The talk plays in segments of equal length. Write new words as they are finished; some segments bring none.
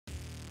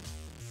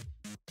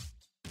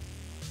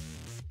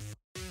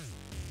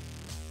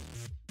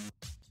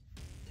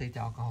take the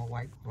alcohol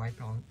wipe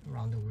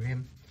around the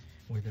rim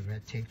where the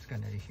red tape's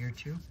going to adhere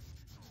to.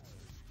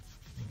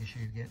 Making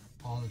sure you get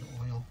all of the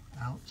oil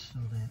out so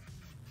that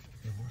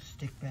it will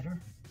stick better.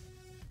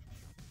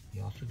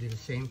 You also do the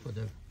same for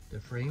the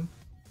frame.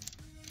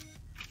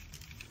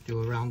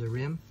 Do around the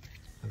rim.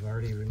 I've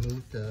already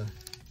removed the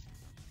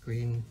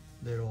green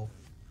little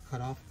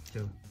cutoff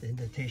to the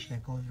indentation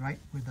that goes right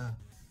where the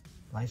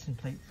license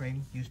plate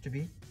frame used to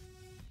be.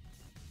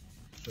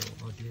 So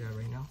I'll do that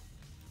right now.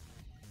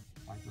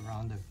 Wipe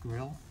around the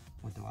grill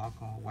with the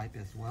alcohol wipe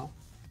as well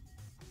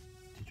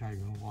to try to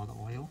remove all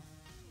the oil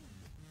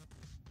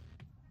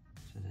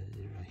so that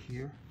it'll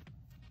adhere.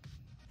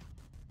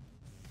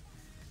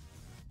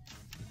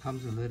 It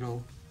comes a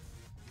little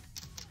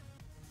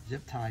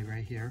zip tie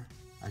right here.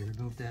 I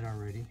removed that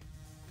already.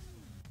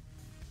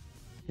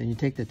 Then you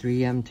take the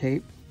 3M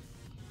tape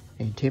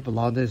and you tape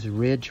along this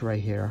ridge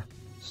right here,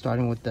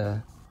 starting with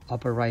the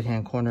upper right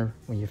hand corner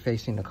when you're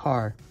facing the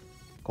car,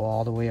 go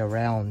all the way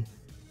around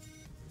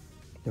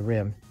the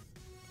rim.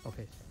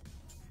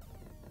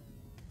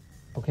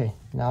 Okay,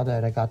 now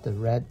that I got the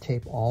red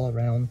tape all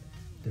around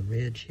the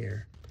ridge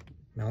here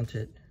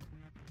mounted,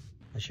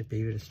 I should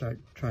be able to start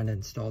trying to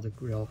install the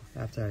grill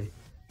after I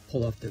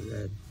pull off the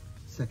red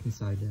second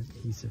side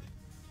adhesive.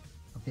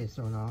 Okay,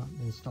 so now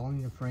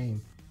installing the frame,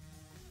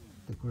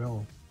 the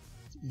grill,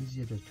 it's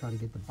easier to try to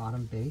get the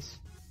bottom base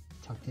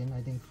tucked in,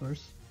 I think,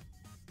 first.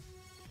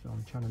 So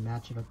I'm trying to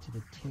match it up to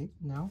the tape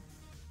now.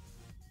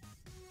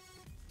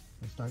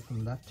 I start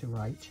from left to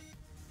right.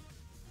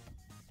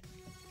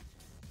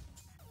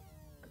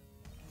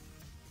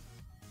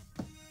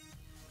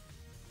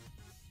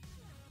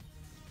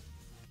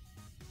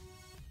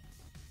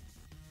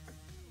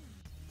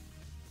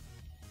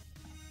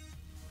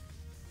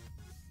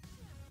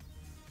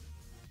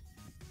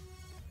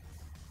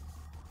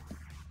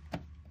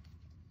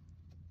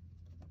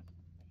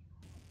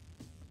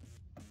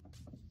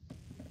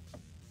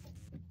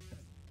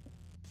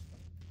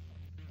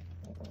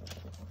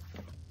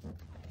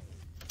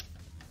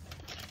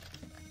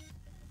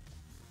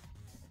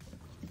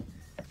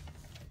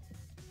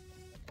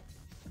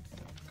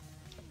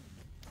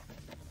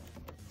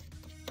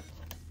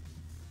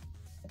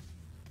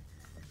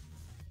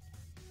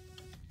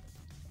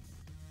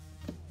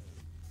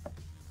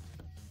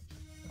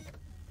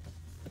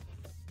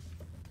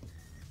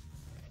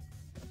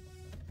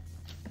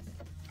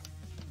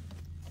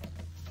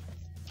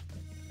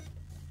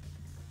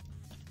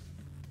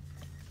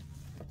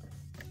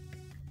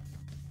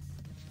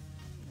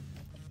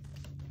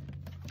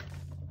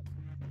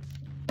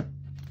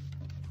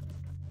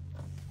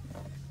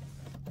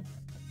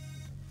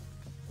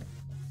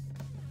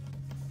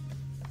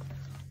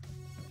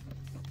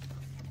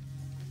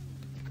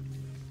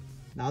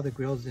 Now the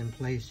grill's in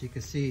place. You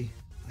can see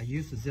I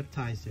use the zip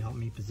ties to help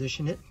me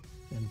position it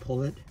and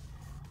pull it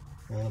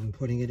while I'm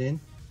putting it in.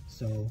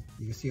 So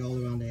you can see all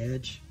around the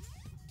edge,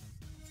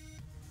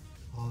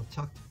 all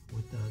tucked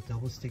with the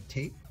double stick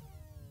tape.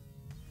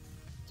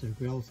 So the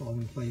grill's all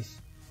in place.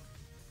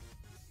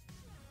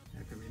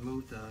 I can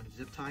remove the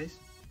zip ties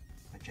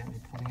by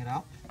gently pulling it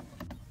out.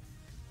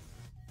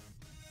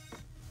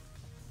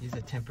 These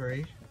are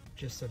temporary,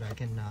 just so that I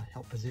can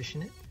help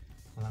position it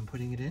while I'm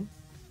putting it in.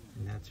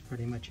 And that's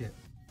pretty much it.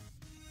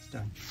 It's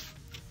done.